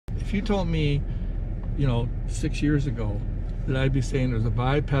if you told me, you know, 6 years ago that I'd be saying there's a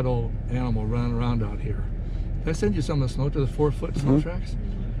bipedal animal running around out here. Did I send you some of the snow to the 4-foot snow tracks?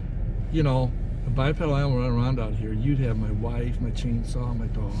 You know, a bipedal animal running around out here, you'd have my wife, my chainsaw, my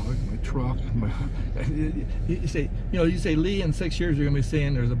dog, my truck. You say, Lee, in 6 years you're gonna be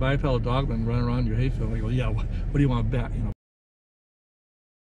saying there's a bipedal Dogman running around your hayfield. I go, yeah, what do you want to bet? You know.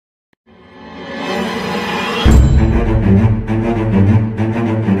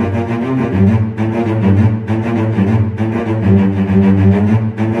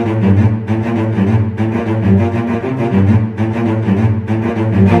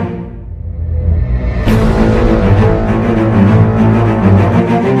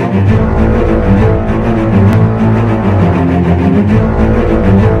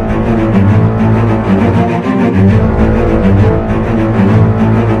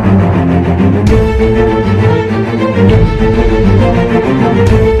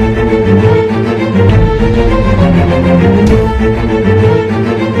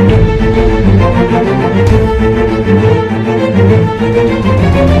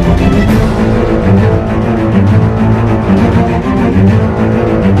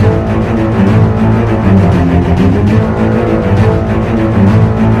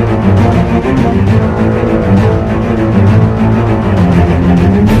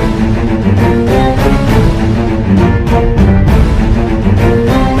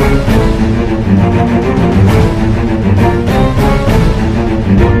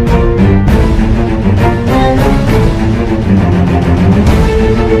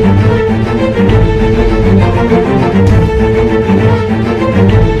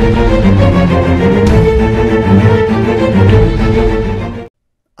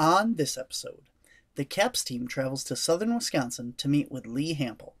 On this episode, the CAPS team travels to southern Wisconsin to meet with Lee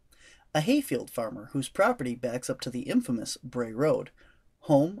Hampel, a hayfield farmer whose property backs up to the infamous Bray Road,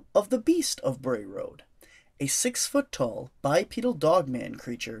 home of the Beast of Bray Road, a 6-foot-tall bipedal dogman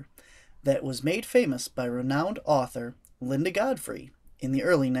creature that was made famous by renowned author Linda Godfrey in the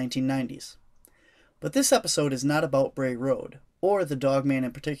early 1990s. But this episode is not about Bray Road, or the dogman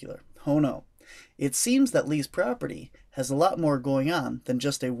in particular. Oh no. It seems that Lee's property has a lot more going on than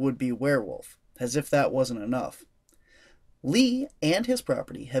just a would-be werewolf, as if that wasn't enough. Lee and his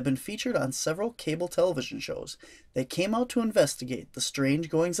property have been featured on several cable television shows that came out to investigate the strange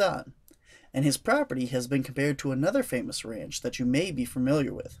goings-on, and his property has been compared to another famous ranch that you may be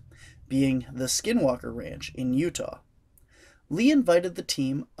familiar with, being the Skinwalker Ranch in Utah. Lee invited the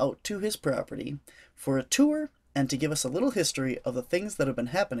team out to his property for a tour and to give us a little history of the things that have been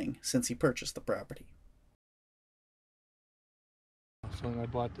happening since he purchased the property. So I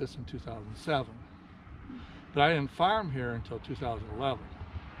bought this in 2007, but I didn't farm here until 2011.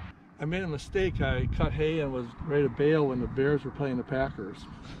 I made a mistake. I cut hay and was ready to bail when the Bears were playing the Packers.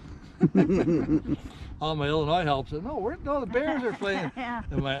 All my Illinois help said, no, the Bears are playing.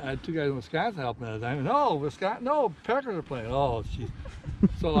 And I had 2 guys in Wisconsin helping me at the time. No, Packers are playing. Oh, jeez.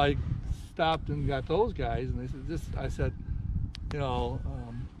 So I stopped and got those guys, and they said, I said, you know,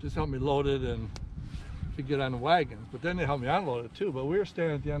 just help me load it and to get on the wagons. But then they helped me unload it too. But we were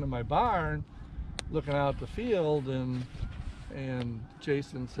standing at the end of my barn looking out the field, and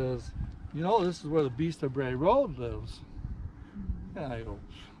Jason says, you know, this is where the Beast of Bray Road lives. And I go,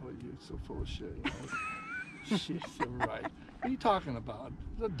 oh, you're so full of shit. You know? She said, right. What are you talking about?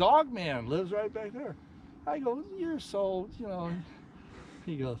 The Dogman lives right back there. I go, you're so, you know.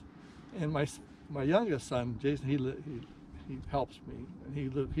 He goes, and my youngest son, Jason, he helps me, and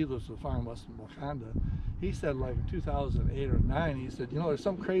he lives on a farm west in Wakanda. He said, like in 2008 or 9, he said, you know, there's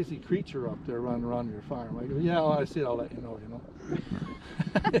some crazy creature up there running around your farm. I go, yeah, well, I see it, I'll let you know,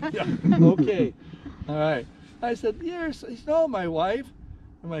 Yeah, okay, all right. I said, yes, you know, my wife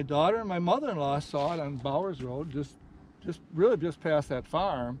and my daughter and my mother-in-law saw it on Bowers Road, just past that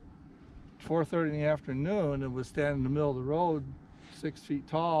farm, 4:30 in the afternoon. It was standing in the middle of the road, 6 feet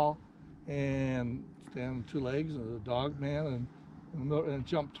tall, and standing on 2 legs, and a dog man, and it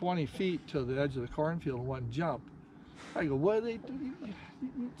jumped 20 feet to the edge of the cornfield in one jump. I go, what do they do?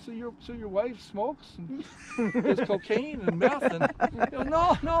 So your wife smokes and does cocaine and meth? And you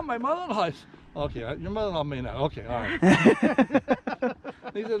know, no, my mother-in-law. Okay, your mother-in-law may not. Okay, all right.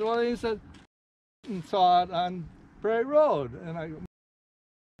 He said, well, he said, saw it on Bray Road, and I go,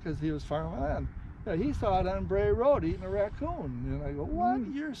 because he was farming land. Yeah, he saw it on Bray Road eating a raccoon. And I go, what?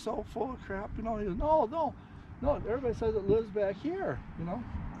 You're so full of crap. You know, he goes, no, everybody says it lives back here, you know.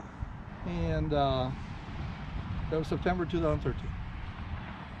 And that was September 2013.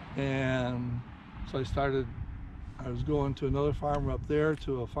 And so I was going to another farmer up there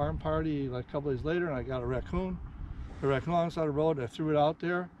to a farm party like a couple days later, and I got a raccoon on the side of the road. I threw it out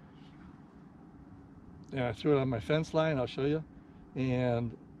there, And I threw it on my fence line, I'll show you.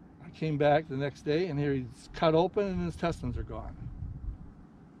 And I came back the next day, and here he's cut open and his intestines are gone.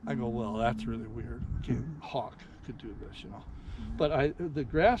 I go, well, that's really weird. Okay, a hawk could do this, you know. But the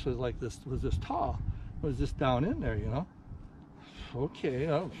grass was like this, was this tall. It was just down in there, you know. Okay,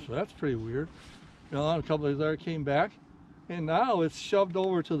 so that's pretty weird. You know, a couple of days later, I came back, and now it's shoved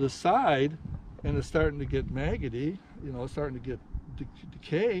over to the side, and it's starting to get maggoty, you know, starting to get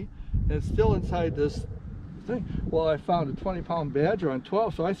decay, and it's still inside this thing. Well, I found a 20-pound badger on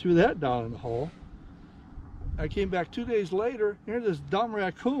 12, so I threw that down in the hole. I came back 2 days later, here's this dumb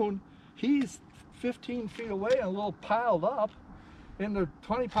raccoon. He's 15 feet away and a little piled up. And the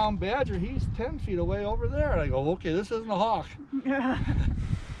 20-pound badger, he's 10 feet away over there. And I go, okay, this isn't a hawk.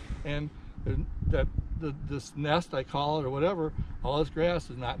 And this nest, I call it, or whatever, all this grass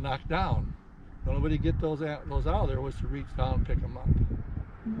is not knocked down. The only way to get those out of there was to reach down and pick them up.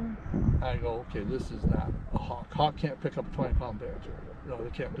 I go, okay, this is not a hawk. Hawk can't pick up a 20-pound badger. No, they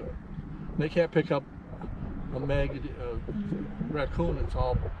can't do it. They can't pick up a raccoon that's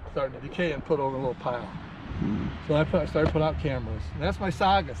all starting to decay and put over a little pile. So I started putting out cameras. And that's my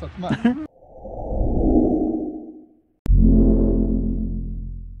saga, so come on.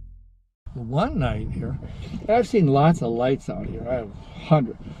 One night here, I've seen lots of lights out here. I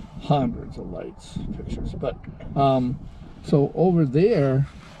have hundreds of lights, pictures. But, so over there,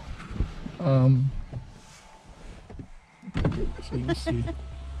 so you can see.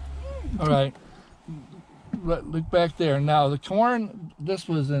 All right. Look back there. Now the corn, this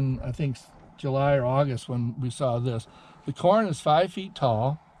was in, I think, July or August when we saw this. The corn is 5 feet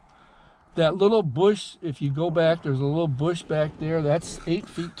tall. That little bush, if you go back, there's a little bush back there, that's 8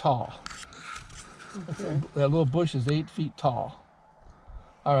 feet tall. Okay. That little bush is 8 feet tall.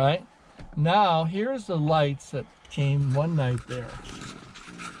 All right. Now, here's the lights that came one night there.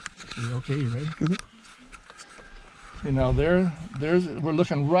 Okay, you ready? Mm-hmm. You know, we're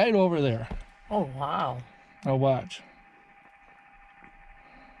looking right over there. Oh, wow. Now watch.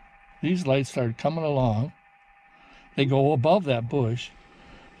 These lights started coming along. They go above that bush.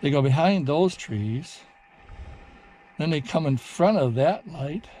 They go behind those trees. Then they come in front of that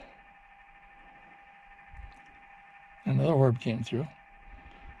light. Another orb came through.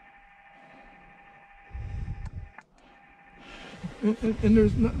 And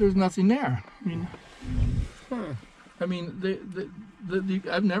there's nothing there. I mean,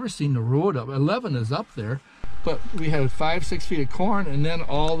 I've never seen the road up. 11 is up there, but we had 5-6 feet of corn, and then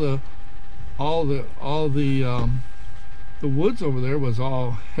all the woods over there was all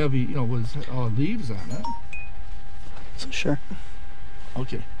heavy, you know, was all leaves on it. So sure.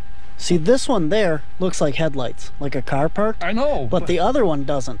 Okay. See, this one there looks like headlights, like a car parked. I know. But the other one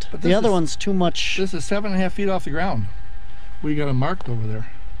doesn't. The other one's too much. This is 7.5 feet off the ground. We got it marked over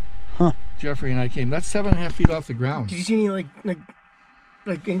there. Huh. Jeffrey and I came. That's 7.5 feet off the ground. Did you see any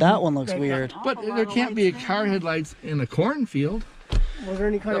like that one looks weird. But there can't be car headlights in a cornfield. Was there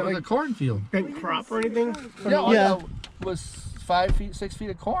any kind of like a cornfield? Bent crop or anything? Yeah. It was 6 feet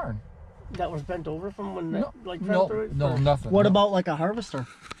of corn. That was bent over from when no, nothing. What about like a harvester?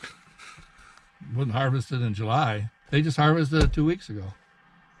 Wasn't harvested in July. They just harvested it 2 weeks ago.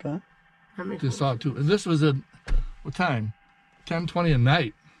 Okay. Just saw it too. And this was at what time? 10:20 at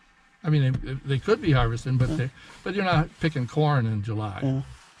night. I mean, they could be harvesting, but you're not picking corn in July. Yeah.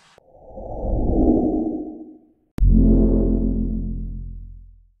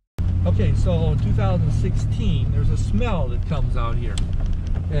 Okay, so in 2016, there's a smell that comes out here,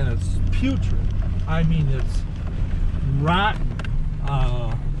 and it's putrid. I mean, it's rotten,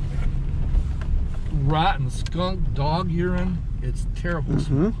 rotten skunk dog urine. It's terrible.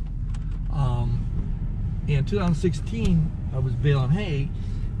 In 2016, I was baling hay,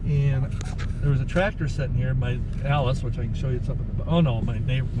 and there was a tractor sitting here, my Alice, which I can show you something about. Oh no, my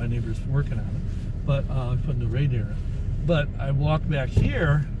neighbor's working on it, but putting the radiator in. But I walked back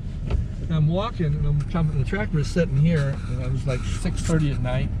here, and I'm walking, and I'm coming. The tractor is sitting here, and it was like 6:30 at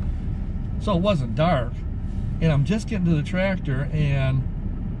night, so it wasn't dark. And I'm just getting to the tractor, and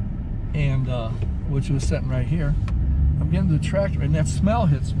which was sitting right here. I'm getting to the tractor, and that smell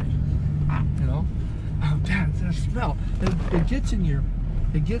hits me. You know, oh, that smell. It gets in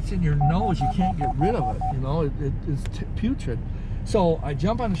your nose. You can't get rid of it. You know, it's putrid. So I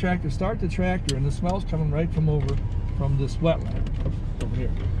jump on the tractor, start the tractor, and the smell's coming right from this wetland over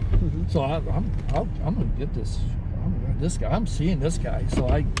here. So I'm gonna get this. This guy. I'm seeing this guy. So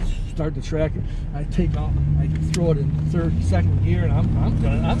I start the tractor. I take off. I throw it in second gear, and I'll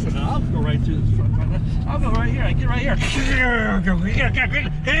go right through this front. I'll go right here. I get right here.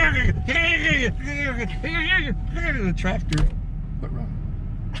 The tractor, but run.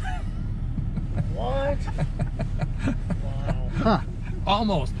 What? Wow. Huh.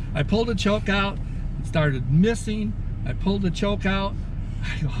 Almost. I pulled the choke out. It started missing. I pulled the choke out.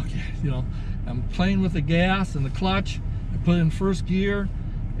 I go, okay, you know, I'm playing with the gas and the clutch. I put it in first gear,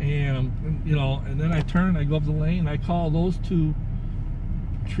 and you know, and then I turn. I go up the lane. I call those two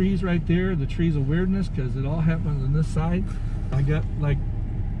trees right there the trees of weirdness, because it all happens on this side. I got like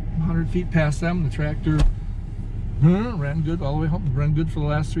 100 feet past them. The tractor ran good all the way home. Ran good for the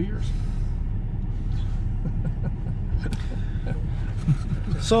last 3 years.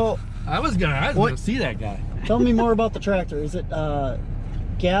 So I was gonna see that guy. tell me more about the tractor. Is it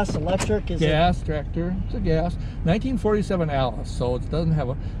gas, electric? Is Gas tractor. It's a gas. 1947 Alice, so it doesn't have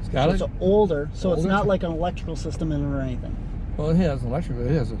a. It's got So it's older, so it's Older. not like an electrical system in it or anything. Well, it has electric.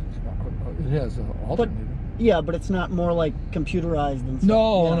 It has a alternator. Yeah, but it's not more like computerized and stuff.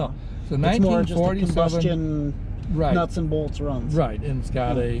 No, Yeah. no. So It's more just a 1947. combustion Right. nuts and bolts runs. Right, and it's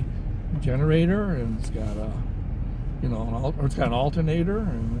got a generator, and it's got a, you know, or it's got an alternator,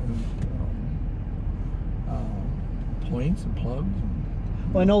 and points and plugs.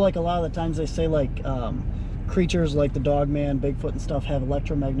 Well, I know like a lot of the times they say like creatures like the Dogman, Bigfoot and stuff have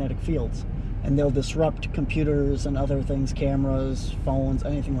electromagnetic fields, and they'll disrupt computers and other things, cameras, phones,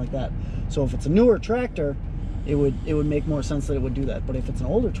 anything like that. So if it's a newer tractor, it would make more sense that it would do that. But if it's an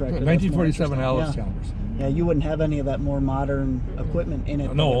older tractor, that's more 1947 interesting. Alice Yeah. calendars. Yeah, you wouldn't have any of that more modern equipment in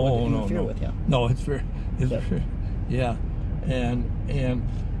it that would interfere with you. No, it's very, yeah, and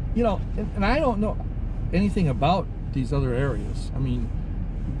you know, and I don't know anything about these other areas. I mean,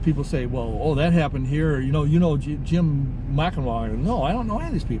 people say, well, oh, that happened here. You know, Jim McEnroe. No, I don't know any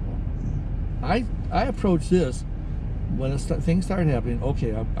of these people. I approached this when things started happening.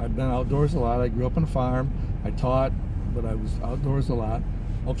 Okay, I've been outdoors a lot. I grew up on a farm. I taught, but I was outdoors a lot.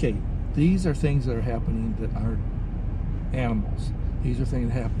 Okay, these are things that are happening that aren't animals. These are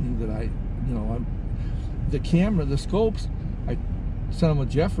things happening that the camera, the scopes, I sent them with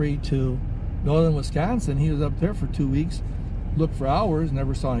Jeffrey to northern Wisconsin. He was up there for 2 weeks, looked for hours,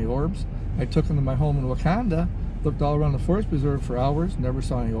 never saw any orbs. I took him to my home in Wakanda, looked all around the forest preserve for hours, never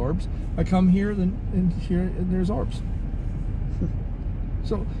saw any orbs. I come here, and there's orbs.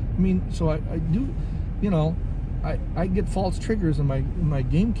 So, I mean, so I do, you know, I get false triggers in my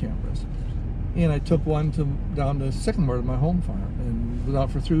game cameras. And I took one down to Sycamore to my home farm, and was out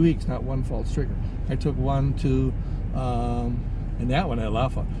for 3 weeks, not one false trigger. I took one to, and that one I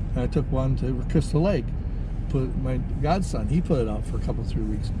laugh at. And I took one to Crystal Lake. Put my godson, he put it out for a couple, 3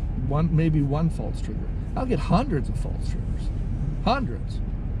 weeks. Maybe one false trigger. I'll get hundreds of false triggers, hundreds.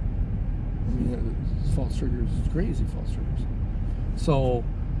 I mean, false triggers, crazy false triggers. So,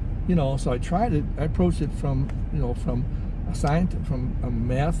 you know, so I tried it. I approached it from, you know, from a scientist, from a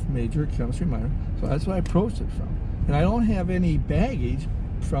math major, chemistry minor. So that's what I approached it from. And I don't have any baggage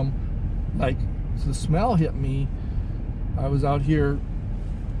from, like, the smell hit me. I was out here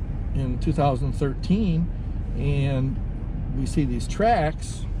in 2013, and we see these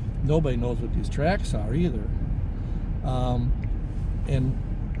tracks. Nobody knows what these tracks are either. A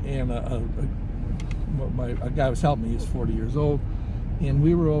guy was helping me. He's 40 years old, and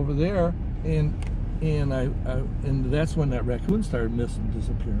we were over there, and that's when that raccoon started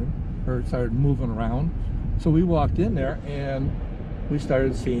disappearing, or started moving around. So we walked in there, and we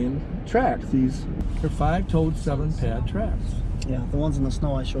started seeing tracks. They're 5-toed, 7-pad tracks. Yeah, the ones in the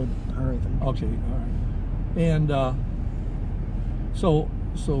snow I showed her, I think. Okay, all right. And so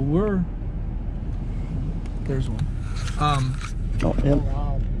we're, there's one. Oh, yeah.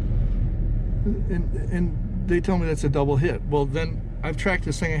 Wow. And they tell me that's a double hit. Well, then I've tracked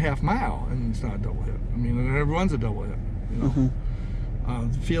this thing a half mile, and it's not a double hit. I mean, everyone's a double hit. You know,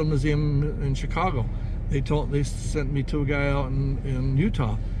 the Field Museum in Chicago, they sent me to a guy out in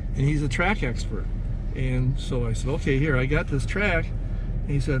Utah, and he's a track expert. And so I said, okay, here, I got this track.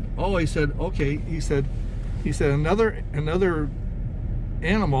 And he said, okay. He said another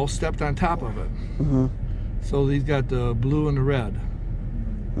animal stepped on top of it. So he's got the blue and the red.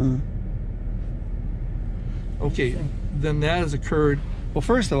 Okay, then that has occurred. Well,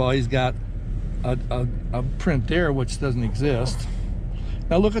 first of all, he's got a print there which doesn't exist.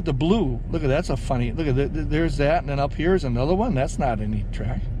 Now look at the blue. Look at that's a funny. Look at there's that, and then up here is another one. That's not any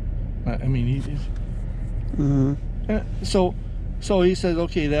track. I mean, he's. So he says,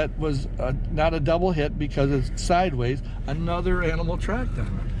 okay, that was not a double hit because it's sideways. Another animal tracked on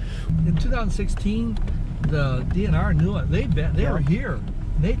it. In 2016, the DNR knew it. They were here.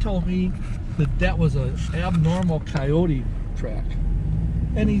 They told me that was an abnormal coyote track,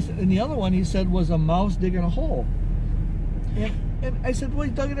 and the other one he said was a mouse digging a hole. And I said, well,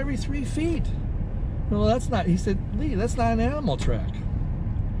 he dug it every 3 feet. Well, that's not. He said, Lee, that's not an animal track.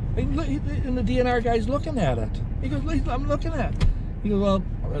 And the DNR guy's looking at it. He goes, I'm looking at it. He goes, well,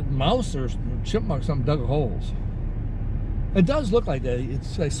 a mouse or chipmunk, something dug holes. It does look like that.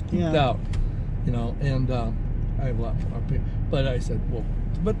 It's like scooped out, you know, and I have a lot up here. But I said, well,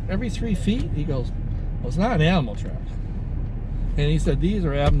 but every 3 feet? He goes, well, it's not an animal track. And he said, these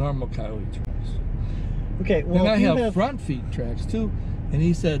are abnormal coyote tracks. Okay, well, and I have front feet tracks too. And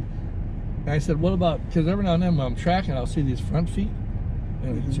he said, I said, what about, because every now and then when I'm tracking, I'll see these front feet.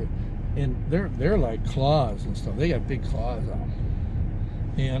 And they're like claws and stuff. They got big claws on them.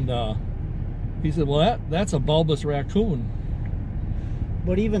 And he said, well, that's a bulbous raccoon.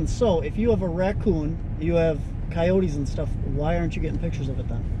 But even so, if you have a raccoon, you have coyotes and stuff, why aren't you getting pictures of it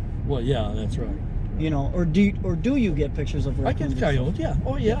then? Well, yeah, that's right. You know, or do you get pictures of raccoons? I get coyotes, yeah.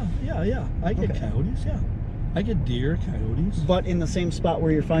 Oh, yeah. I get coyotes, yeah. I get deer, coyotes. But in the same spot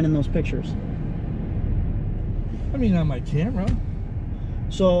where you're finding those pictures? I mean, on my camera.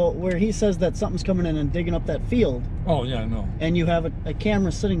 So where he says that something's coming in and digging up that field. Oh, yeah, no. And you have a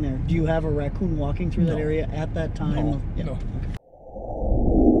camera sitting there. Do you have a raccoon walking through that area at that time? No, yeah. no. Okay.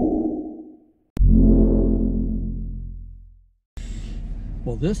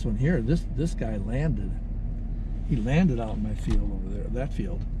 Well, this one here, this guy landed. He landed out in my field over there, that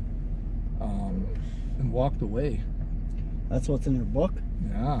field, and walked away. That's what's in your book?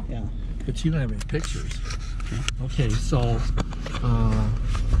 Yeah. Yeah. But you don't have any pictures. Okay, so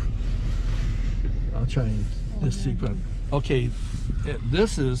I'll try this sequence. Okay,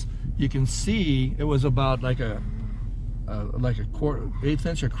 this is, you can see it was about like a eighth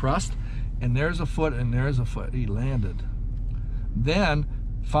inch of crust, and there's a foot and there's a foot. He landed. Then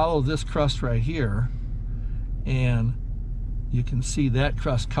follow this crust right here, and you can see that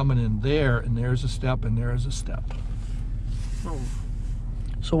crust coming in there, and there's a step and there's a step. Oh.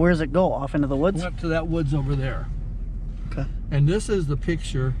 So where does it go? Off into the woods? Went to that woods over there. Okay. And this is the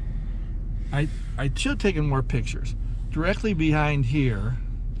picture. I should have taken more pictures. Directly behind here,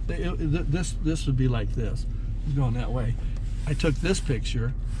 this would be like this. It's going that way. I took this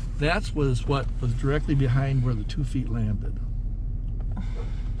picture. That was what was directly behind where the 2 feet landed.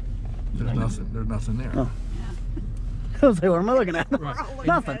 There's nothing there. Oh. I was like, what am I looking at? Right.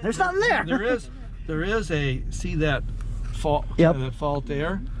 Nothing. There's nothing there. There is a, see that fault, that fault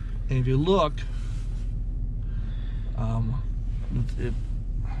there? And if you look, I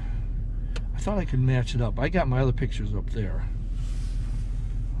thought I could match it up. I got my other pictures up there.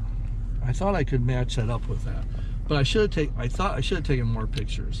 I thought I could match that up with that. But I thought I should have taken more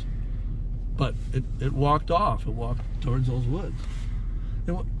pictures. But it walked off. It walked towards those woods.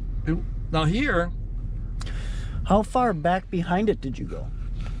 Now here, how far back behind it did you go?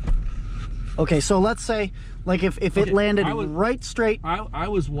 Okay, so let's say, like if it landed right straight. I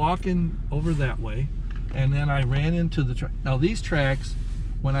was walking over that way, and then I ran into the track. Now these tracks,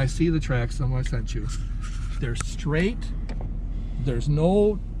 when I see the tracks, someone I sent you, they're straight. There's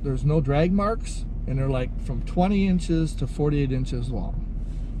no drag marks, and they're like from 20 inches to 48 inches long.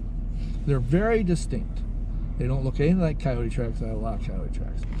 They're very distinct. They don't look anything like coyote tracks. I have a lot of coyote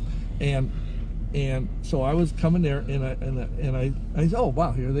tracks, and so I was coming there, and I said, oh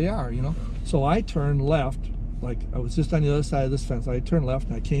wow, here they are, you know. So I turned left, like I was just on the other side of this fence. I turned left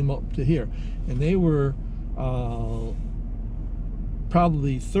and I came up to here, and they were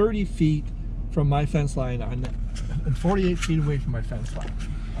probably 30 feet from my fence line and 48 feet away from my fence line.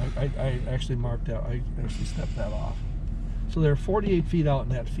 I actually marked out. I actually stepped that off. So they're 48 feet out in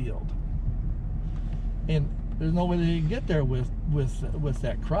that field, and there's no way they can get there with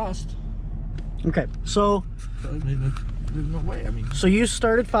that crust. Okay, so I mean, there's no way. I mean, so you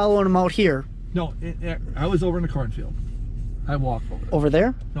started following them out here. No, I was over in the cornfield. I walked over. Over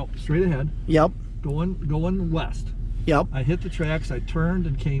there? No, straight ahead. Yep. Going west. Yep. I hit the tracks. I turned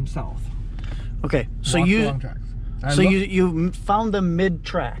and came south. Okay, so Walked along tracks. you found them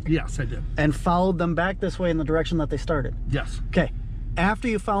mid-track. Yes, I did. And followed them back this way in the direction that they started. Yes. Okay. After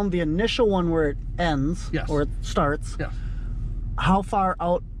you found the initial one where it ends, yes, or it starts, yes, how far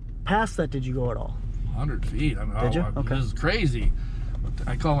out past that did you go at all? 100 feet. I mean, did you? Okay. This is crazy.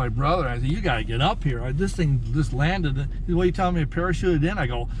 I called my brother. I said, you got to get up here. This thing just landed. He's, what, you telling me I parachuted in? I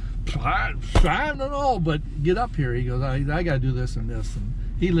go, I don't know, but get up here. He goes, I got to do this and this. And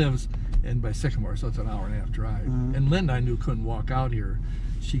he lives by Sycamore, so it's an hour and a half drive. Mm-hmm. And Linda, I knew, couldn't walk out here.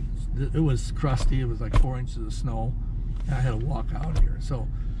 It was crusty. It was like 4 inches of snow. And I had to walk out here. So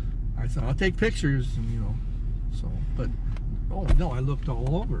I said, I'll take pictures, and you know, so, but oh no, I looked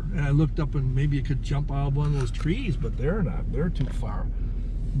all over, and I looked up, and maybe it could jump out of one of those trees, but they're not. They're too far.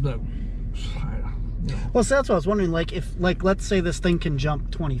 But you know. Well, so that's what I was wondering. Like, if, like, let's say this thing can jump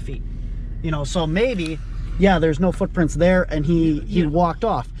 20 feet, you know, so maybe, yeah, there's no footprints there, and he walked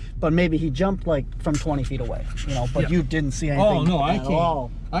off. but maybe he jumped like from 20 feet away, you know, but Yeah. you didn't see anything. Oh no, I at came.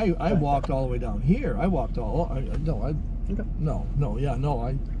 all. I walked all the way down here. I walked all. Okay.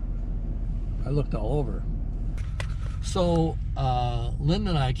 I looked all over. So Linda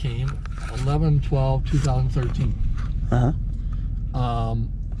and I came 11/12/2013.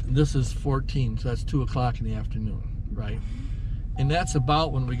 This is 14, so that's 2 o'clock in the afternoon, right? And that's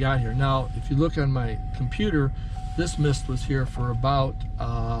about when we got here. Now, if you look on my computer, this mist was here for about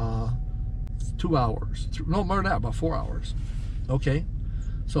 2 hours. No, more than that, about 4 hours. Okay,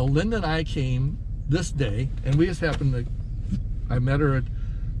 so Linda and I came this day, and we just happened to, I met her at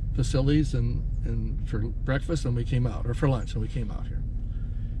facilities and for breakfast, and we came out, or for lunch, and we came out here.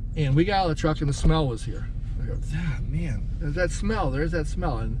 And we got out of the truck, and the smell was here. I go, man, there's that smell,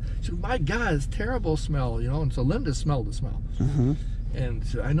 and she said, my God, it's terrible smell, you know. And so Linda smelled the smell. And she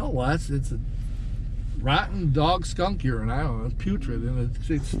said, I know, well, it's a rotten dog skunk urine, I don't know, it's putrid, and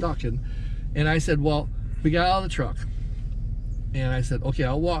it's stuck. And I said, well, we got out of the truck, and I said, okay,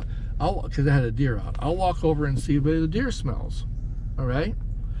 because I had a deer out, I'll walk over and see where the deer smells, all right?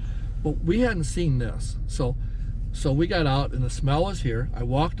 Well, we hadn't seen this, so we got out, and the smell was here. I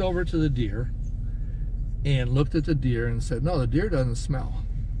walked over to the deer and looked at the deer and said, no, the deer doesn't smell.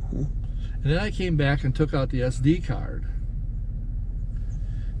 And then I came back and took out the SD card.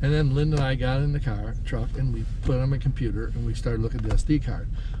 And then Linda and I got in the truck, and we put it on my computer, and we started looking at the SD card.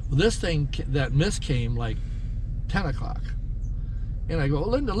 Well, this thing, that mist came like 10 o'clock. And I go, oh,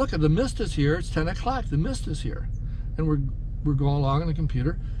 Linda, look, the mist is here. It's 10 o'clock. The mist is here. And we're going along on the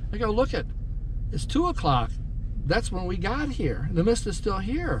computer. I go, look, it's 2 o'clock. That's when we got here. The mist is still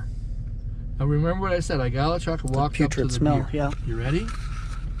here. Now remember what I said. I got out of the truck and walked up to the smell, deer. yeah. You ready?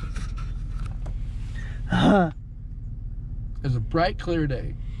 It's a bright, clear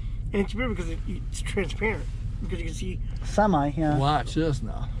day. And it's weird because it's transparent. Because you can see. Semi, yeah. Watch this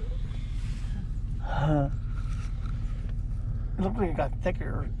now. It looks like it got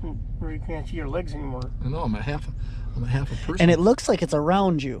thicker, where you can't see your legs anymore. I know, I'm a half a person. And it looks like it's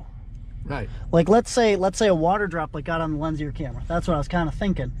around you. Right. Like let's say a water droplet got on the lens of your camera. That's what I was kind of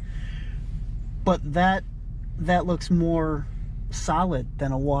thinking. But that looks more solid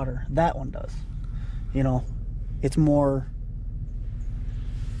than a water. That one does. You know, it's more.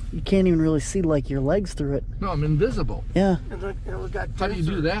 You can't even really see like your legs through it. No, I'm invisible. Yeah. It got How do you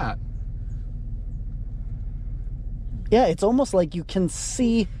do that? Yeah, it's almost like you can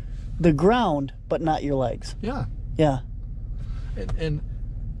see the ground, but not your legs. Yeah. Yeah. And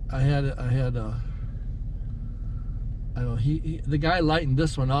I had I know the guy lightened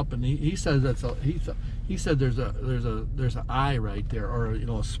this one up, and he says he said there's an eye right there, or you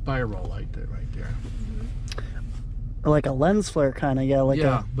know, a spiral like that right there. Or like a lens flare kind of, yeah. Like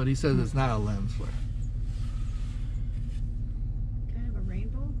yeah, but he says it's not a lens flare. Kind of a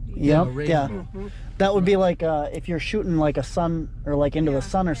rainbow? Yep, a yeah. rainbow. That would be like if you're shooting like a sun or like into the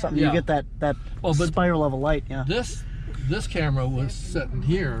sun or something, Yeah. you get that spiral of a light, yeah. This camera was sitting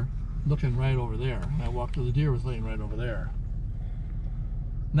here, looking right over there. And I walked to the deer, was laying right over there.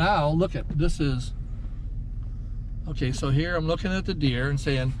 Now look at this is. Okay, so here I'm looking at the deer and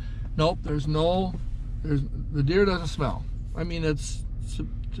saying, nope, the deer doesn't smell. I mean, it's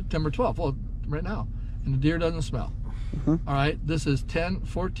September 12th, well, right now, and the deer doesn't smell. All right, this is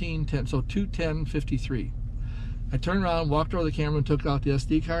 10/14/10, so 2/10/53. I turned around, walked over the camera, and took out the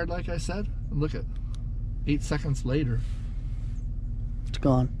SD card, like I said. And look at 8 seconds later, It's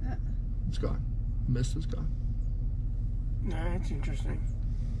gone. it's gone. The mist is gone. Nah, that's interesting.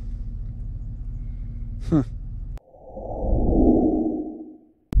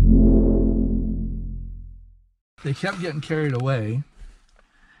 They kept getting carried away,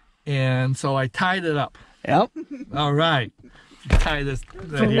 and so I tied it up. Yep. All right, tie this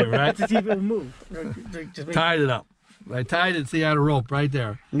right here, right? To see if it would move. Tied it up. I tied it. See, I had a rope right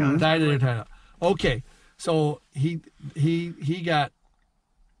there. Tied it and tied it up. Okay, so he got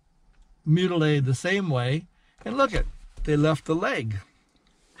mutilated the same way, and look at, they left the leg.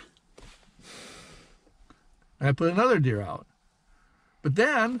 And I put another deer out, but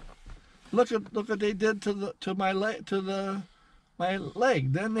then look what they did to my leg.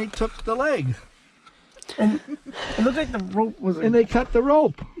 Then they took the leg. And it looked like the rope was. And they cut the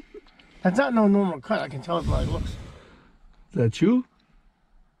rope. That's not no normal cut. I can tell it by the looks. Is that you?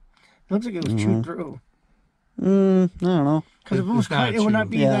 It looks like it was chewed through. I don't know. Because if it was It's not cut, it would not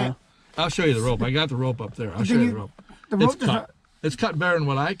be Yeah. that. I'll show you the rope. I got the rope up there. I'll But show then you the rope. The It's rope does cut. not. It's cut better than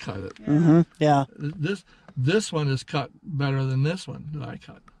what I cut it. Yeah. This one is cut better than this one that I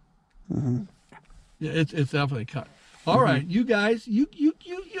cut. Yeah, it's definitely cut. All right, you guys, you.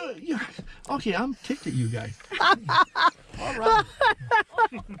 Okay, I'm ticked at you guys. All right.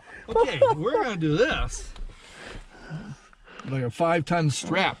 Okay, we're gonna do this. Like a 5-ton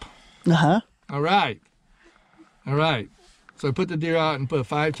strap. Uh-huh. All right. All right. So I put the deer out and put a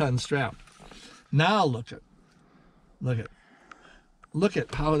 5-ton strap. Now look at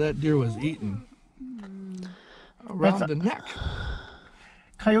how that deer was eaten around the neck.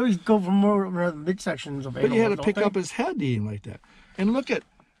 Coyotes go for more midsections of animals. But you had to don't pick they? up his head eating like that. And look at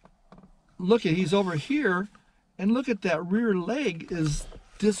he's over here, and look at that rear leg is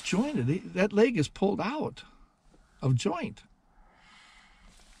disjointed. That leg is pulled out of joint.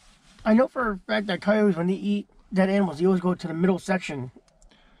 I know for a fact that coyotes, when they eat dead animals, they always go to the middle section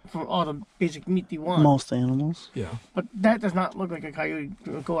for all the basic meat they want. Most animals. Yeah. But that does not look like a coyote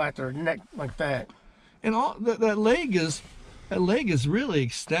would go after a neck like that. And all that leg is really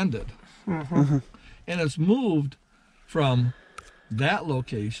extended. Mm-hmm. And it's moved from that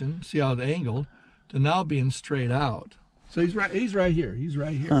location, see how it's angled, to now being straight out. So he's right here. He's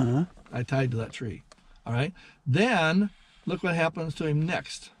right here. Uh-huh. I tied to that tree. All right. Then look what happens to him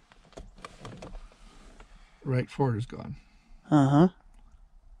next. Right quarter's gone. Uh-huh.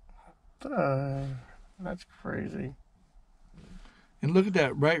 That's crazy. And look at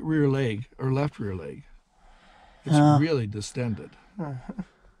that right rear leg or left rear leg. It's really distended.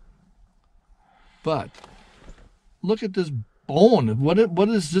 But look at this bone. What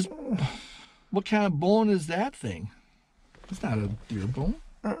is this? What kind of bone is that thing? It's not a deer bone.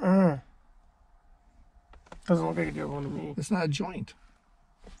 Doesn't look like a deer bone to me. It's not a joint.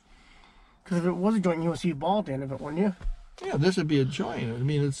 Because if it was a joint, you would see a ball at the end of it, wouldn't you? Yeah, this would be a joint. I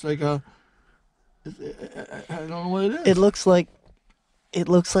mean, it's like I don't know what it is. It looks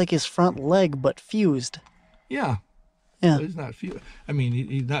like his front leg, but fused. Yeah. Yeah. But he's not fused. I mean,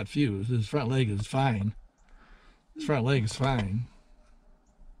 he's not fused. His front leg is fine. His front leg is fine.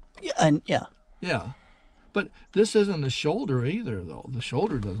 Yeah, and yeah. Yeah. But this isn't the shoulder either, though. The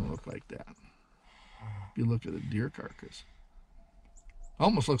shoulder doesn't look like that. If you look at a deer carcass.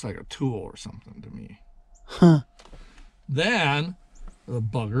 Almost looks like a tool or something to me. Huh. Then, the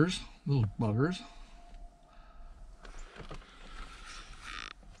buggers, little buggers.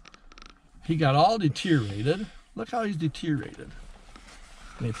 He got all deteriorated. Look how he's deteriorated.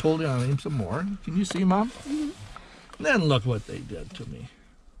 And they pulled on him some more. Can you see, Mom? Mm-hmm. Then look what they did to me.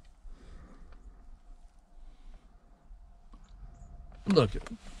 Look at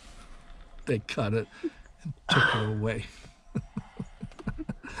it. They cut it and took it away.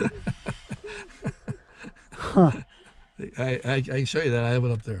 Huh. I can show you that. I have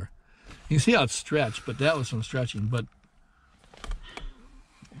it up there. You can see how it's stretched, but that was from stretching. But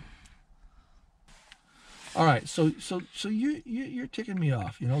all right, so you're ticking me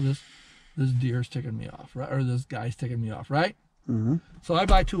off. You know, this deer's ticking me off, right? Or this guy's ticking me off, right? Mm-hmm. So I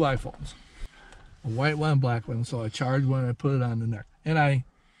buy 2 iPhones, a white one, and black one. So I charge one and I put it on the neck. And I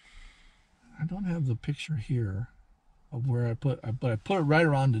don't have the picture here of where I put it, but I put it right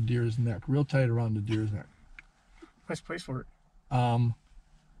around the deer's neck, real tight around the deer's neck. Nice place for it. And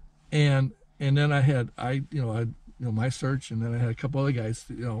then I had my search, and then I had a couple other guys.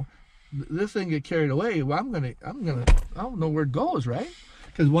 This thing get carried away. Well, I don't know where it goes, right?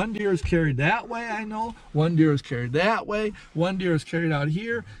 Because one deer is carried that way, I know. One deer is carried that way. One deer is carried out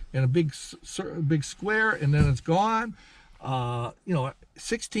here in a big square, and then it's gone.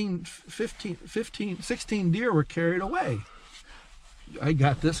 16 deer were carried away. I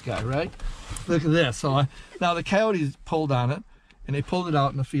got this guy, right? Look at this. So now the coyotes pulled on it, and they pulled it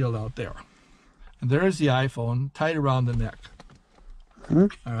out in the field out there. And there's the iPhone tied around the neck. Mm-hmm.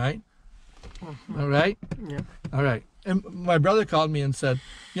 All right? All right? Yeah. All right. And my brother called me and said,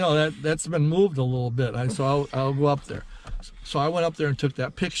 that's been moved a little bit. So I'll go up there. So I went up there and took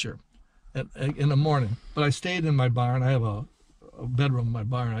that picture in the morning. But I stayed in my barn. I have a bedroom in my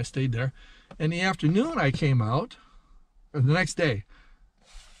barn. I stayed there. In the afternoon, I came out. Or the next day.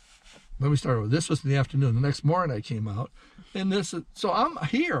 Let me start with this. Was in the afternoon. The next morning, I came out. And so I'm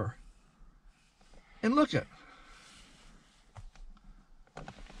here. And look at.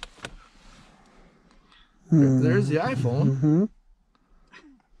 There's the iPhone. Mm-hmm. And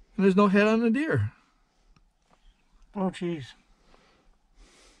there's no head on the deer. Oh, jeez.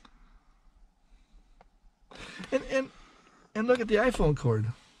 And look at the iPhone cord.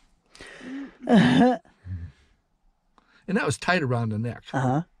 And that was tight around the neck.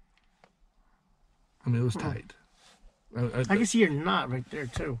 Uh-huh. I mean, it was tight. I can see your knot right there,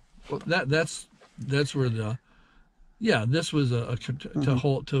 too. Well, that's where this was to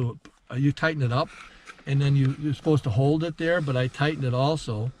hold you tighten it up, and then you're supposed to hold it there, but I tightened it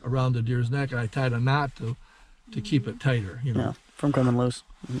also around the deer's neck, and I tied a knot to keep it tighter. Yeah, from coming loose.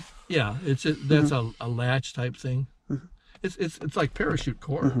 Mm-hmm. Yeah, that's a latch type thing. Mm-hmm. It's like parachute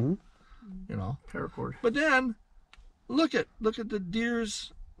cord. Mm-hmm. you know. Paracord. But then look at the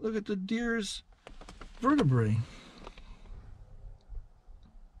deer's vertebrae.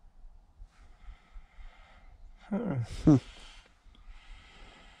 Huh.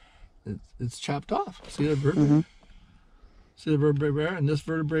 It's chopped off. See the vertebrae? Mm-hmm. See the vertebrae there, and this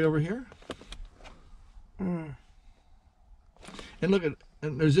vertebrae over here. Mm. And look at,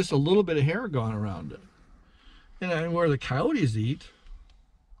 and there's just a little bit of hair gone around it. And then where the coyotes eat,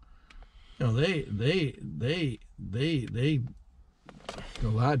 you know, they do a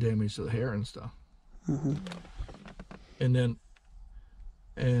lot of damage to the hair and stuff. Mm-hmm. And then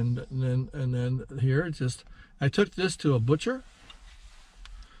here it's just, I took this to a butcher.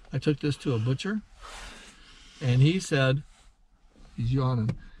 And he said, he's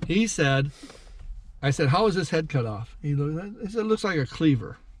yawning. He said, I said, how is this head cut off? He said, it looks like a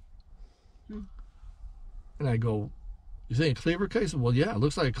cleaver. And I go, you think a cleaver cut? He said, well, yeah, it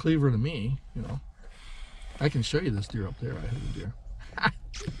looks like a cleaver to me, you know. I can show you this deer up there. I have a deer.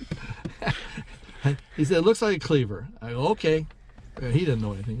 He said, it looks like a cleaver. I go, okay. He didn't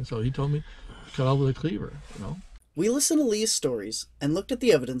know anything, so he told me, cut off with a cleaver, you know. We listened to Lee's stories and looked at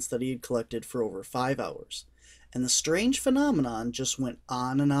the evidence that he had collected for over 5 hours. And the strange phenomenon just went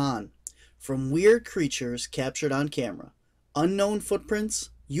on and on. From weird creatures captured on camera, unknown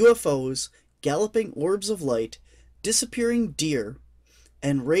footprints, UFOs, galloping orbs of light, disappearing deer,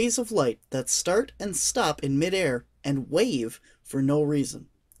 and rays of light that start and stop in midair and wave for no reason.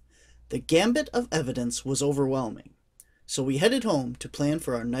 The gambit of evidence was overwhelming, so we headed home to plan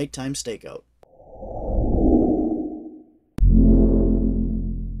for our nighttime stakeout.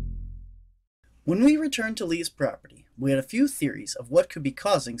 When we returned to Lee's property, we had a few theories of what could be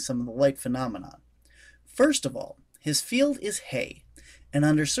causing some of the light phenomenon. First of all, his field is hay, and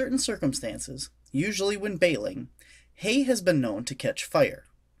under certain circumstances, usually when baling, hay has been known to catch fire.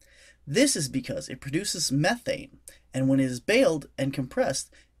 This is because it produces methane, and when it is baled and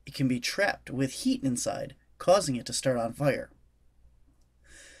compressed, it can be trapped with heat inside, causing it to start on fire.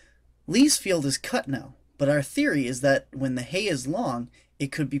 Lee's field is cut now, but our theory is that when the hay is long,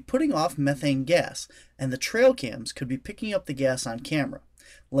 it could be putting off methane gas, and the trail cams could be picking up the gas on camera,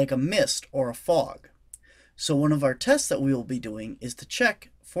 like a mist or a fog. So one of our tests that we will be doing is to check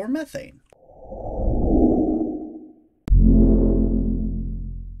for methane.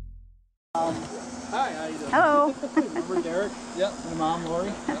 Hi, how you doing? Hello. Remember Derek? Yep. My mom,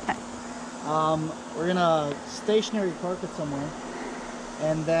 Lori? We're gonna stationary park it somewhere,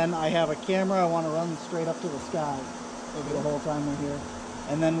 and then I have a camera I want to run straight up to the sky over the whole time we're here,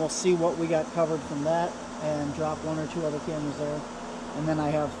 and then we'll see what we got covered from that, and drop 1 or 2 other cameras there, and then I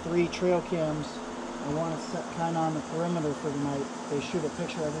have 3 trail cams. I want to set kind of on the perimeter for the night. They shoot a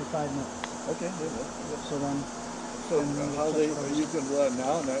picture every 5 minutes. Okay. So then So how they, are you going to run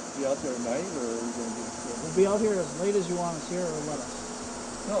now and not be out there at night, or are you going to we'll be out here as late as you want us here, or let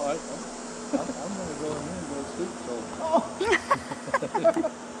us. No, I'm going to go in here and go to sleep, so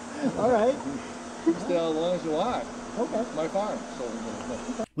All right. you stay out as long as you want. Okay. It's my farm, so.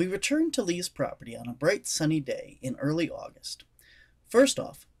 We returned to Lee's property on a bright sunny day in early August. First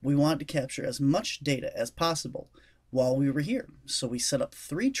off, we wanted to capture as much data as possible while we were here, so we set up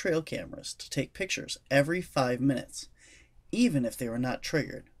 3 trail cameras to take pictures every 5 minutes, even if they were not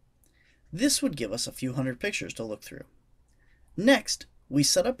triggered. This would give us a few hundred pictures to look through. Next, we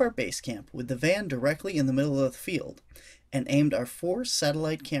set up our base camp with the van directly in the middle of the field and aimed our 4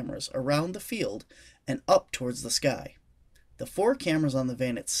 satellite cameras around the field and up towards the sky. The 4 cameras on the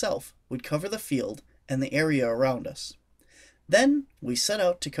van itself would cover the field and the area around us. Then we set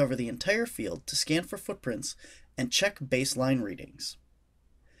out to cover the entire field to scan for footprints and check baseline readings.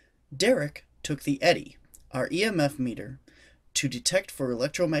 Derek took the Eddy, our EMF meter, to detect for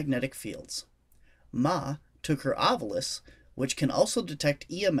electromagnetic fields. Ma took her Ovilus, which can also detect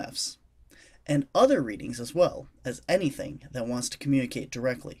EMFs, and other readings as well as anything that wants to communicate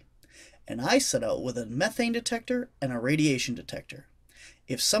directly. And I set out with a methane detector and a radiation detector.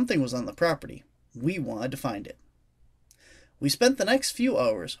 If something was on the property, we wanted to find it. We spent the next few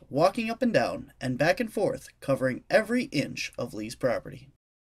hours walking up and down and back and forth, covering every inch of Lee's property.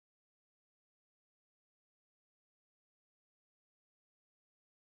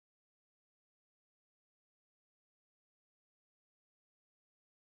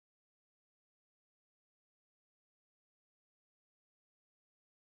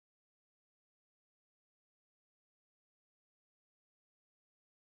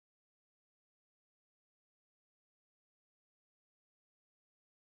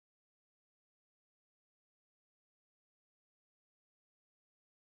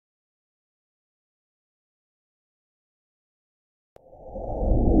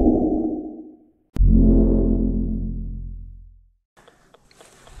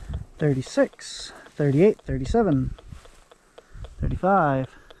 36, 38, 37, 35.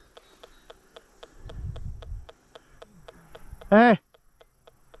 Hey!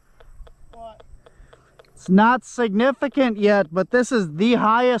 What? It's not significant yet, but this is the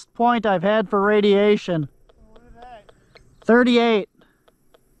highest point I've had for radiation. What is that? 38.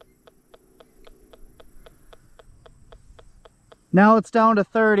 Now it's down to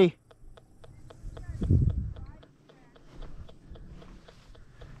 30.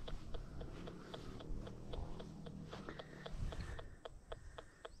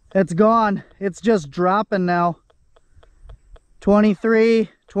 It's gone. It's just dropping now. 23,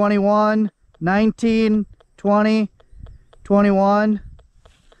 21, 19, 20, 21,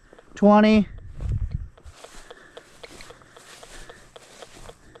 20.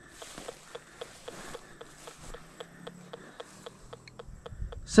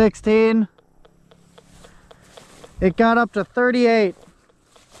 $16. It got up to 38.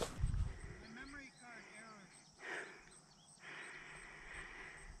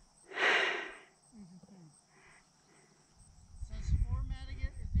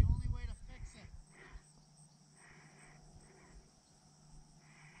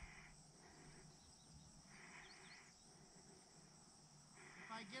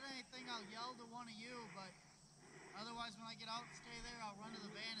 Get anything, I'll yell to one of you, but otherwise when I get out and stay there, I'll run to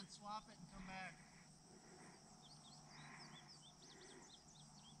the van and swap it and come back.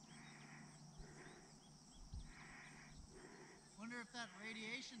 Wonder if that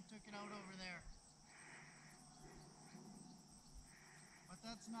radiation took it out over there. But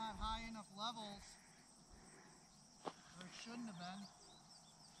that's not high enough levels, or it shouldn't have been.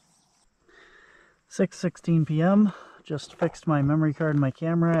 6:16 p.m. Just fixed my memory card in my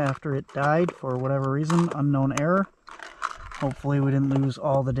camera after it died for whatever reason, unknown error. Hopefully we didn't lose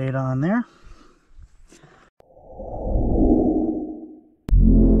all the data on there.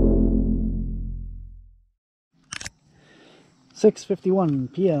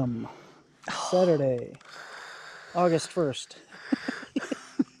 $6:51 p.m. Saturday, August 1st.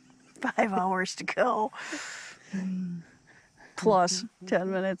 5 hours to go. Plus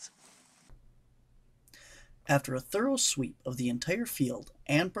 10 minutes. After a thorough sweep of the entire field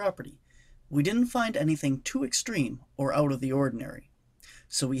and property, we didn't find anything too extreme or out of the ordinary,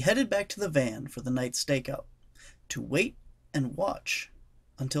 so we headed back to the van for the night stakeout, to wait and watch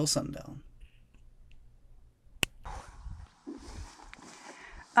until sundown.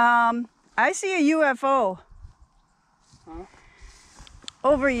 I see a UFO. Huh?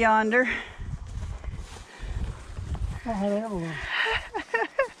 Over yonder. Oh, hot air balloon.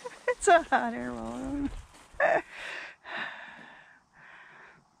 It's a hot air balloon.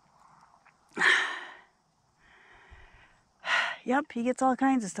 Yep, he gets all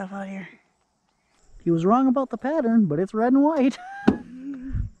kinds of stuff out here. He was wrong about the pattern, but it's red and white.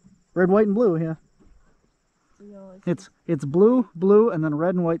 Red, white, and blue, yeah. It's blue, blue, and then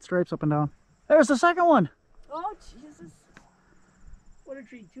red and white stripes up and down. There's the second one. Oh, Jesus. What a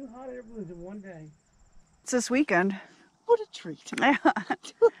treat. 2 hot air balloons in one day. It's this weekend. What a treat.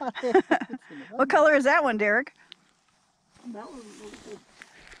 What color is that one, Derek? That one was good.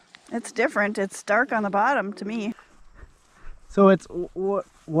 It's different. It's dark on the bottom to me. So it's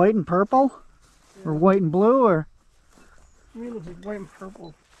white and purple? Yeah. Or white and blue? Or To me, it looks like white and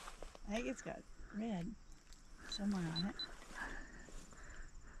purple. I think it's got red somewhere on it.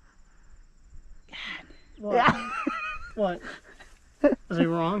 God. What? Yeah. What? Was I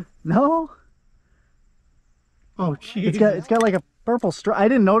wrong? No. Oh, jeez. It's got like a purple stripe. I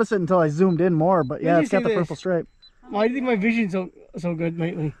didn't notice it until I zoomed in more, but yeah, it's got the purple stripe. Why do you think my vision's so good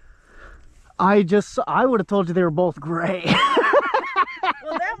lately? I would have told you they were both gray.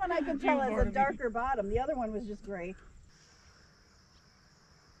 Well, that one I could tell has a darker bottom. The other one was just gray.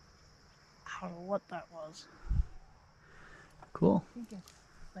 I don't know what that was. Cool. I think it's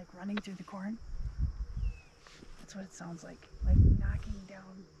like running through the corn. That's what it sounds like knocking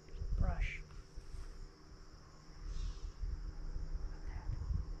down brush.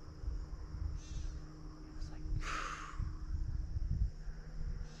 It was like...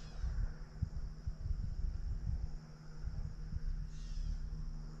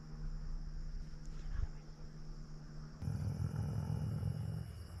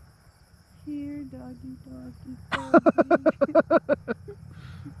 Here, doggy, doggy, doggy.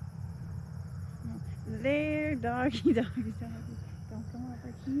 There, doggy, doggy, doggy. Don't come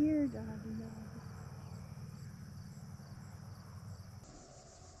over here, doggy, doggy.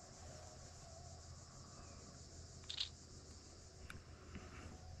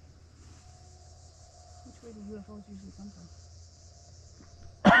 Which way do UFOs usually come from?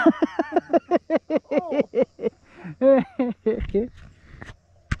 Oh.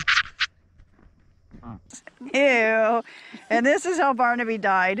 And this is how Barnaby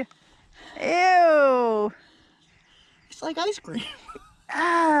died. Ew. It's like ice cream.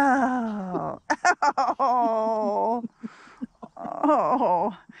 Oh. Oh.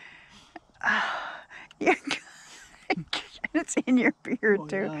 Oh. You, it's in your beard Oh,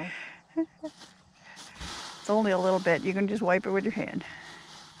 too. yeah. It's only a little bit. You can just wipe it with your hand.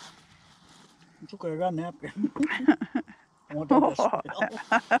 It's okay, I got a napkin. I want that to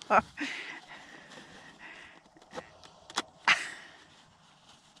spill.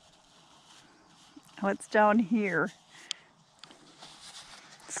 What's down here?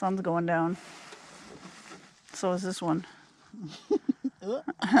 The sun's going down. So is this one.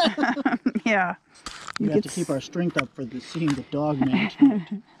 Yeah. We have to keep our strength up for seeing the Dogman tonight.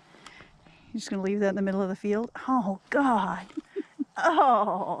 You're just going to leave that in the middle of the field? Oh, God.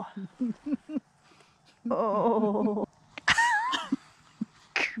 Oh. Oh.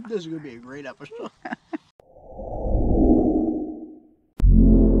 This is going to be a great episode.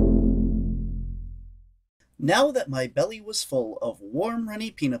 Now that my belly was full of warm, runny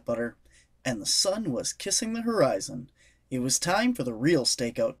peanut butter and the sun was kissing the horizon, it was time for the real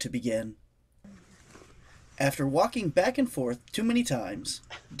stakeout to begin. After walking back and forth too many times,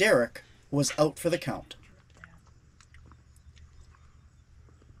 Derek was out for the count.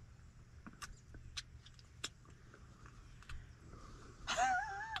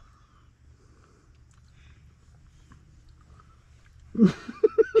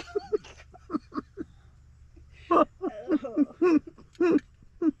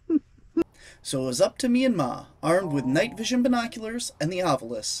 So it was up to me and Ma, armed with night vision binoculars and the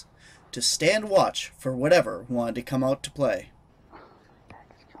ovilus, to stand watch for whatever wanted to come out to play.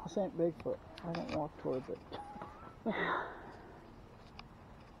 This ain't Bigfoot. I don't walk towards it.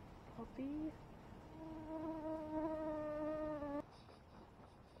 Puppy.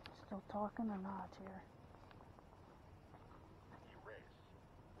 Still talking or not here?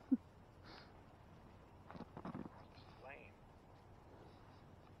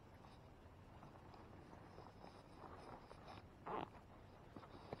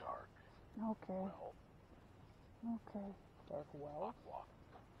 Okay. Okay. Dark well?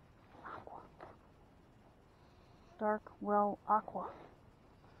 Aqua. Dark well aqua.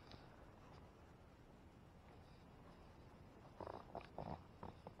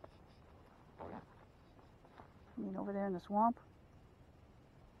 You mean over there in the swamp?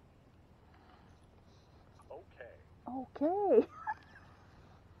 Okay. Okay.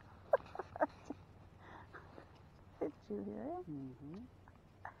 Did you hear it? Mm-hmm.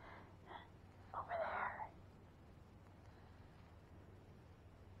 Over there.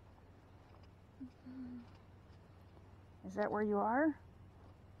 Is that where you are?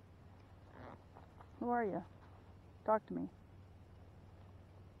 Who are you? Talk to me.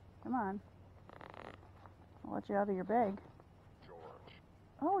 Come on. I'll let you out of your bag. George.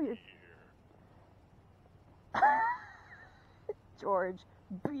 Oh, you. George.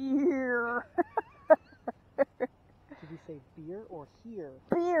 Beer. Did you say beer or here?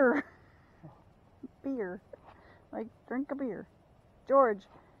 Beer. Beer. Like, drink a beer. George.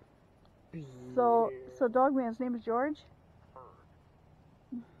 Beer. So Dogman's name is George?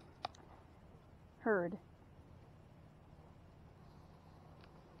 Herd.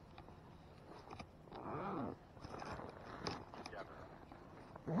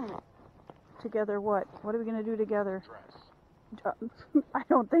 Together what? What are we going to do together? Dress. I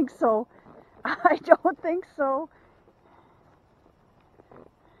don't think so. I don't think so.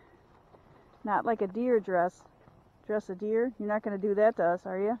 Not like a deer dress. Dress a deer? You're not going to do that to us,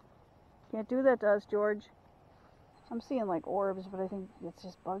 are you? Can't do that to us, George. I'm seeing like orbs, but I think it's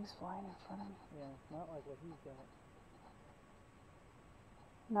just bugs flying in front of me. Yeah, not like what he's got.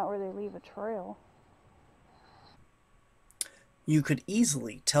 Not where they leave a trail. You could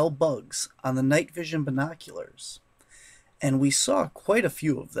easily tell bugs on the night vision binoculars, and we saw quite a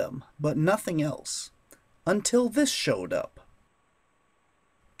few of them, but nothing else, until this showed up.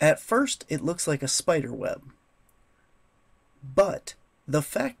 At first it looks like a spider web, but the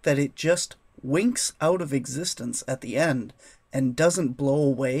fact that it just winks out of existence at the end and doesn't blow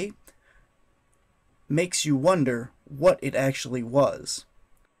away makes you wonder what it actually was.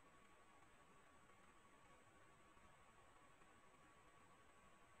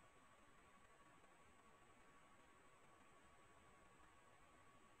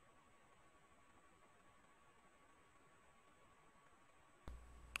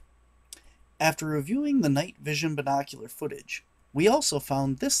 After reviewing the night vision binocular footage, we also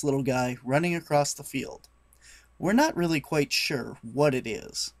found this little guy running across the field. We're not really quite sure what it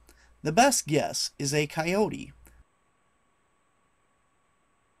is. The best guess is a coyote.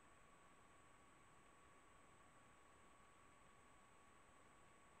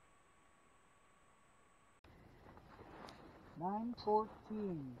 9:14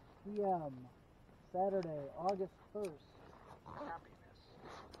 p.m. Saturday, August 1st. Happiness.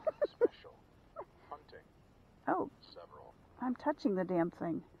 Special. Hunting. Oh, Several. I'm touching the damn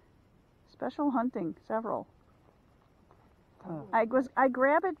thing. Special hunting, several. Huh. I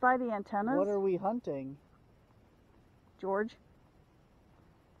grab it by the antennas. What are we hunting? George.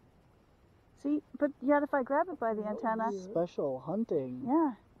 See, but yet if I grab it by the antenna, Special hunting.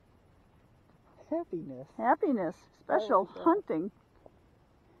 yeah, Happiness. happiness, special like that. hunting.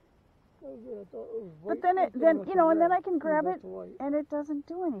 But then and then I can grab it and it doesn't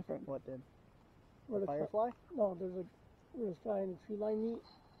do anything. What did? Where the Firefly? No, there's a guy in the tree line meet.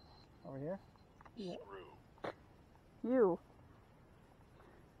 Over here? Yeah. You.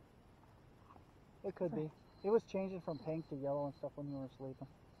 It could be. It was changing from pink to yellow and stuff when you were sleeping.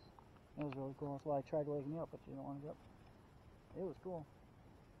 It was really cool. That's why I tried waking you up, but you don't want to get up. It was cool.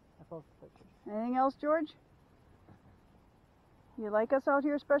 I posted pictures. Anything else, George? You like us out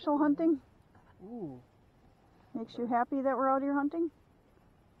here special hunting? Ooh. Makes you happy that we're out here hunting?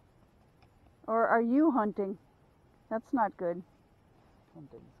 Or are you hunting? That's not good.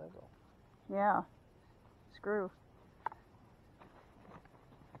 Hunting several. Yeah. Screw.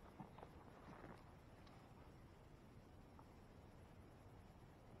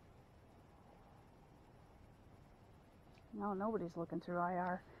 No, nobody's looking through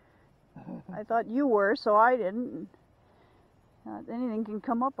IR. I thought you were, so I didn't. Anything can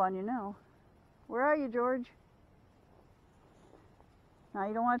come up on you now. Where are you, George? Now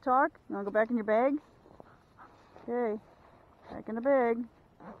you don't want to talk? You want to go back in your bag? Okay. Back in the bag.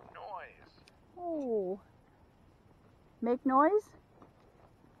 Noise. Oh. Make noise?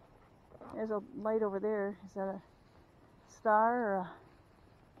 There's a light over there. Is that a star or a...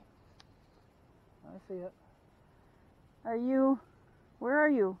 I see it. Are you... Where are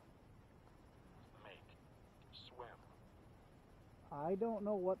you? Make. Swim. I don't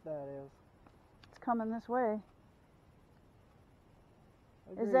know what that is. It's coming this way.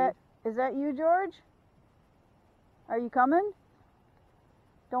 Agreed. Is that you, George? Are you coming?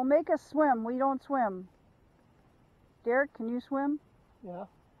 Don't make us swim. We don't swim. Derek, can you swim? Yeah.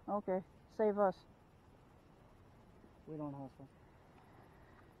 Okay. Save us. We don't have some.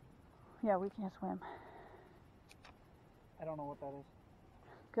 Yeah, we can't swim. I don't know what that is.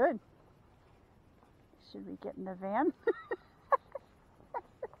 Good. Should we get in the van?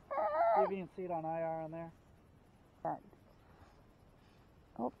 See if you can see it on IR on there. That.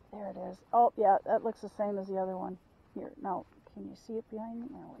 Oh, there it is. Oh, yeah, that looks the same as the other one. Here, now, can you see it behind me?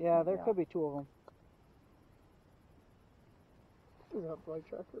 No, it Yeah, can't there be could be two of them. Is that Bright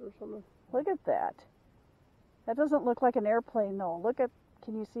Tracker or something? Look at that. That doesn't look like an airplane, though. Look at,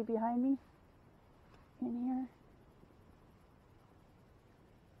 can you see behind me? In here?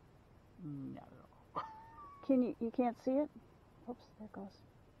 Not at all. You can't see it? Oops, there it goes.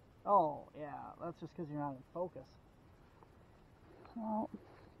 Oh, yeah, that's just because you're not in focus. Well,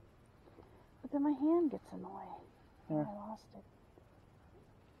 but then my hand gets in the way. Oh, Here. I lost it.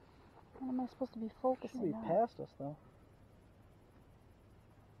 What am I supposed to be focusing Should be on? past us, though.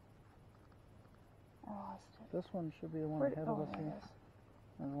 I lost it. This one should be the one Where'd- ahead oh, of us there here. it is.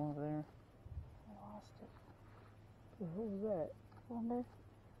 There's one over there. I lost it. What was that? Wonder.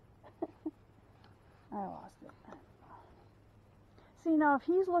 I lost it. See, now if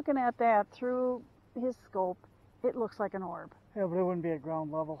he's looking at that through his scope, it looks like an orb. Yeah, but it wouldn't be at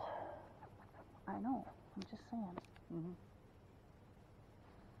ground level. I know. I'm just saying. Mm-hmm.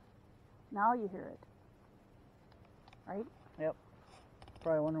 Now you hear it. Right? Yep.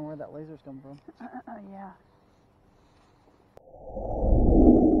 Probably wondering where that laser's coming from. Yeah.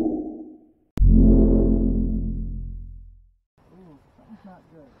 Ooh, something's not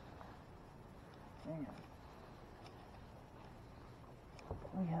good. Hang on.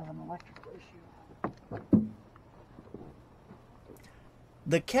 We have an electrical issue.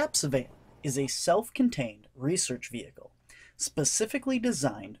 The CAPS van is a self-contained research vehicle specifically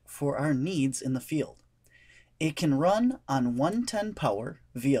designed for our needs in the field. It can run on 110 power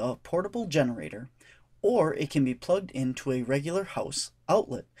via a portable generator, or it can be plugged into a regular house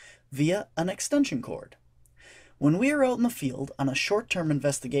outlet via an extension cord. When we are out in the field on a short-term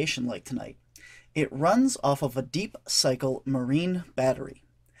investigation like tonight, it runs off of a deep cycle marine battery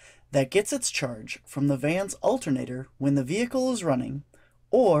that gets its charge from the van's alternator when the vehicle is running,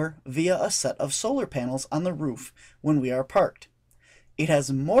 or via a set of solar panels on the roof when we are parked. It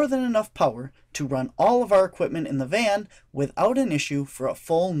has more than enough power to run all of our equipment in the van without an issue for a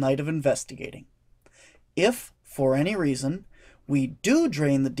full night of investigating. If, for any reason, we do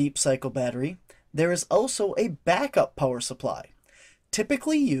drain the deep cycle battery, there is also a backup power supply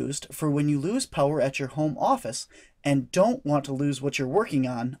typically used for when you lose power at your home office and don't want to lose what you're working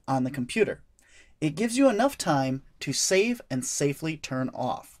on the computer. It gives you enough time to save and safely turn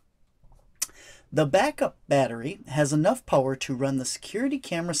off. The backup battery has enough power to run the security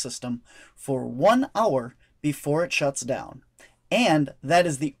camera system for 1 hour before it shuts down, and that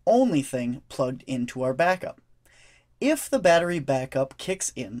is the only thing plugged into our backup. If the battery backup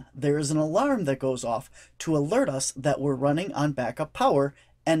kicks in, there is an alarm that goes off to alert us that we're running on backup power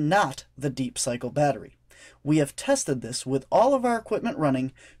and not the deep cycle battery. We have tested this with all of our equipment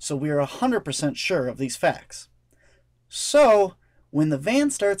running, so we are 100% sure of these facts. So, when the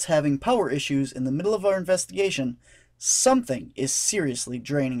van starts having power issues in the middle of our investigation, something is seriously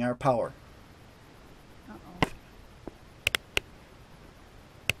draining our power. Uh-oh.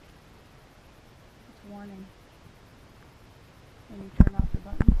 It's warning. When you turn off the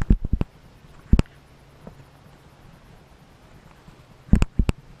buttons.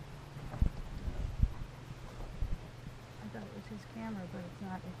 I thought it was his camera, but it's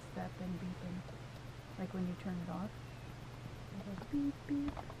not. It's that thing beeping. Like when you turn it off. It goes beep,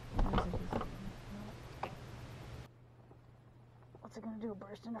 beep. Or is it just... What's it gonna do?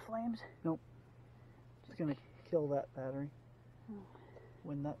 Burst into flames? Nope. It's gonna kill that battery.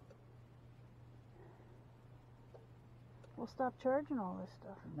 When that... We'll stop charging all this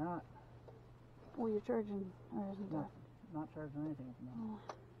stuff. Not Well, you're charging. Isn't that? not charging anything at the moment.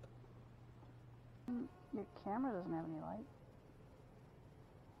 Your camera doesn't have any light.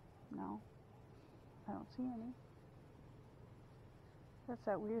 No. I don't see any. That's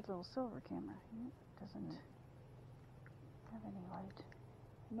that weird little silver camera. It doesn't have any light.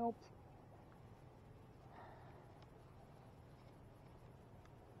 Nope.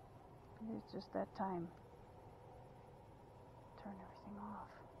 It's just that time. Turn everything off.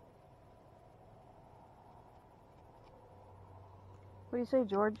 What do you say,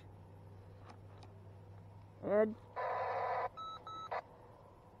 George? Ed?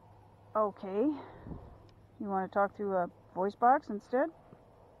 Okay. You want to talk through a voice box instead?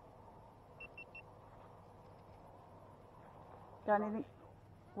 Got anything?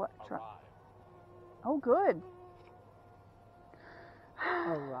 What? Try. Oh, good.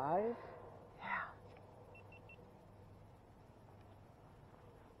 Arrive?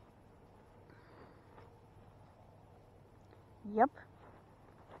 Yep.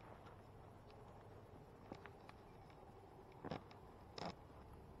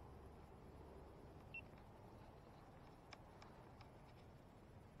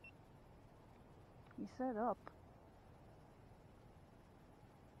 He set up.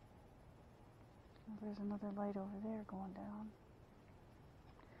 Oh, there's another light over there going down.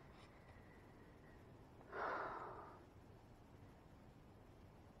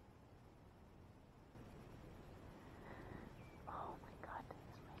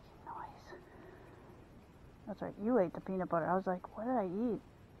 That's right, you ate the peanut butter. I was like, what did I eat?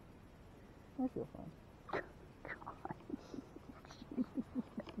 I feel fine.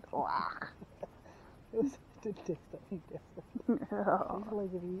 God. It did taste any different. It's like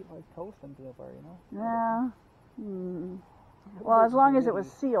if you eat like toast and peanut butter, you know? Yeah. Well, as long as it was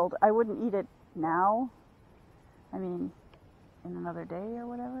sealed, I wouldn't eat it now. I mean, in another day or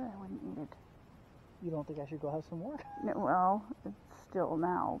whatever, I wouldn't eat it. You don't think I should go have some more? No, well, it's still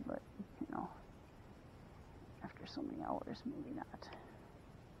now, but, you know. After so many hours, maybe not.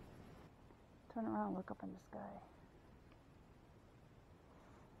 Turn around, look up in the sky.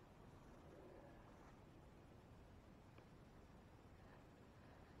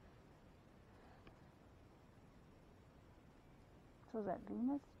 So is that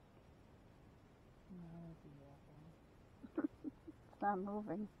Venus? No, It's not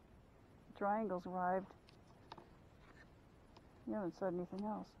moving. The triangle's arrived. You haven't said anything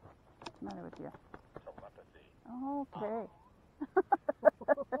else. What's the matter with you? Okay.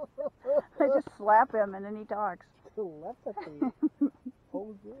 I just slap him and then he talks. Telepathy.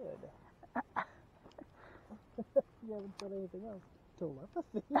 Oh, good. You haven't said anything else.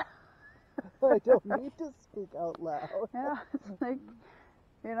 Telepathy. I don't need to speak out loud. Yeah, it's like,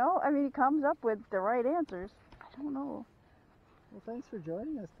 you know, I mean, he comes up with the right answers. I don't know. Well, thanks for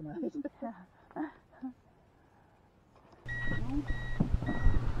joining us tonight. Yeah.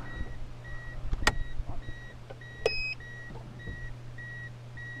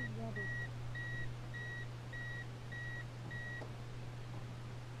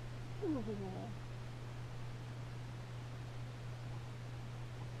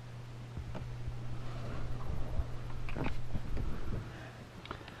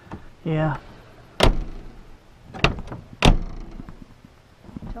 Yeah.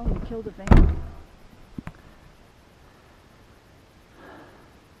 Tell him you killed a van.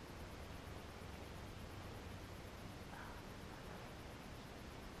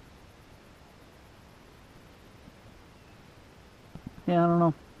 Yeah, I don't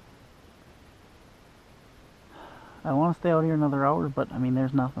know. I want to stay out here another hour, but I mean,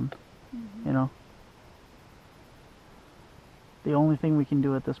 there's nothing. You know? The only thing we can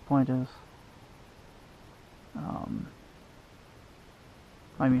do at this point is, I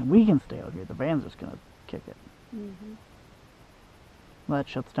mean, we can stay out here. The van's just gonna kick it. That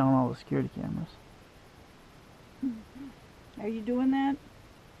shuts down all the security cameras. Are you doing that?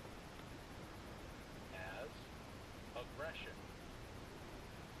 As aggression.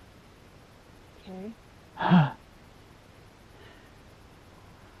 Okay.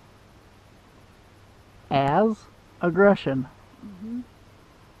 As aggression.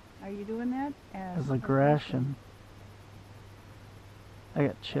 Are you doing that? As aggression. I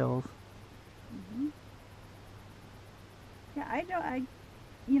got chills. Yeah,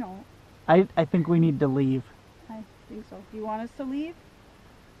 I think we need to leave. I think so. Do you want us to leave?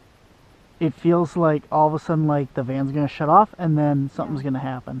 It feels like all of a sudden like the van's gonna shut off and then something's gonna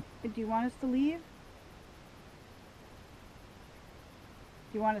happen. Do you want us to leave?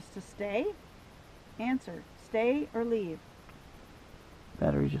 Do you want us to stay? Answer. Stay or leave?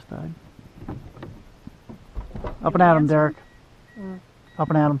 Battery just died. Up and at him, Derek. Up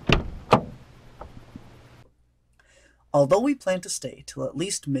and at him. Although we planned to stay till at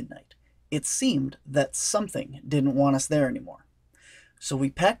least midnight, it seemed that something didn't want us there anymore. So we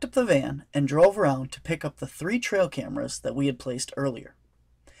packed up the van and drove around to pick up the 3 trail cameras that we had placed earlier.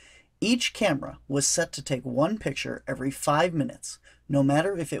 Each camera was set to take 1 picture every 5 minutes, no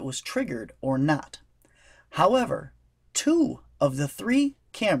matter if it was triggered or not. However, 2 of the 3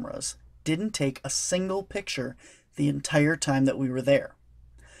 cameras didn't take a single picture the entire time that we were there.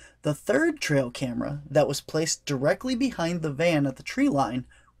 The 3rd trail camera that was placed directly behind the van at the tree line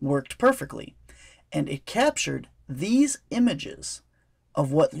worked perfectly, and it captured these images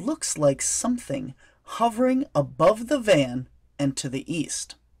of what looks like something hovering above the van and to the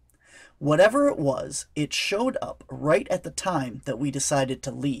east. Whatever it was, it showed up right at the time that we decided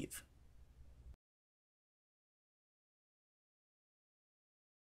to leave.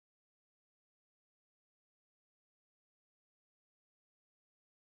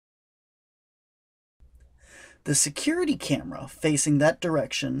 The security camera facing that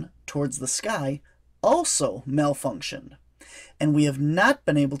direction towards the sky also malfunctioned, and we have not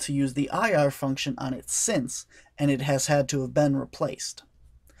been able to use the IR function on it since, and it has had to have been replaced.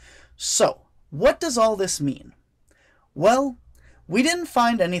 So, what does all this mean? Well, we didn't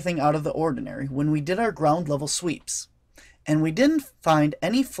find anything out of the ordinary when we did our ground level sweeps, and we didn't find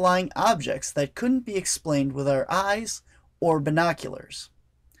any flying objects that couldn't be explained with our eyes or binoculars.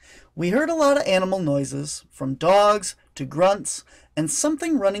 We heard a lot of animal noises, from dogs to grunts, and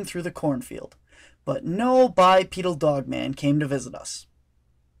something running through the cornfield, but no bipedal dogman came to visit us.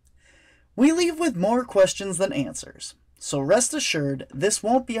 We leave with more questions than answers, so rest assured this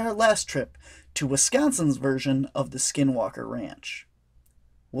won't be our last trip to Wisconsin's version of the Skinwalker Ranch.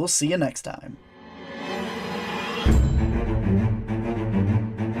 We'll see you next time.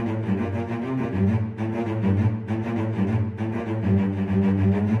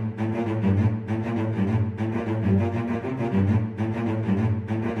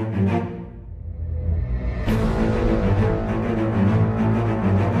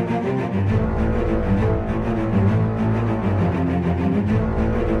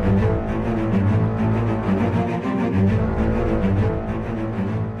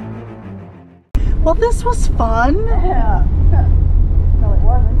 Well, this was fun. Yeah.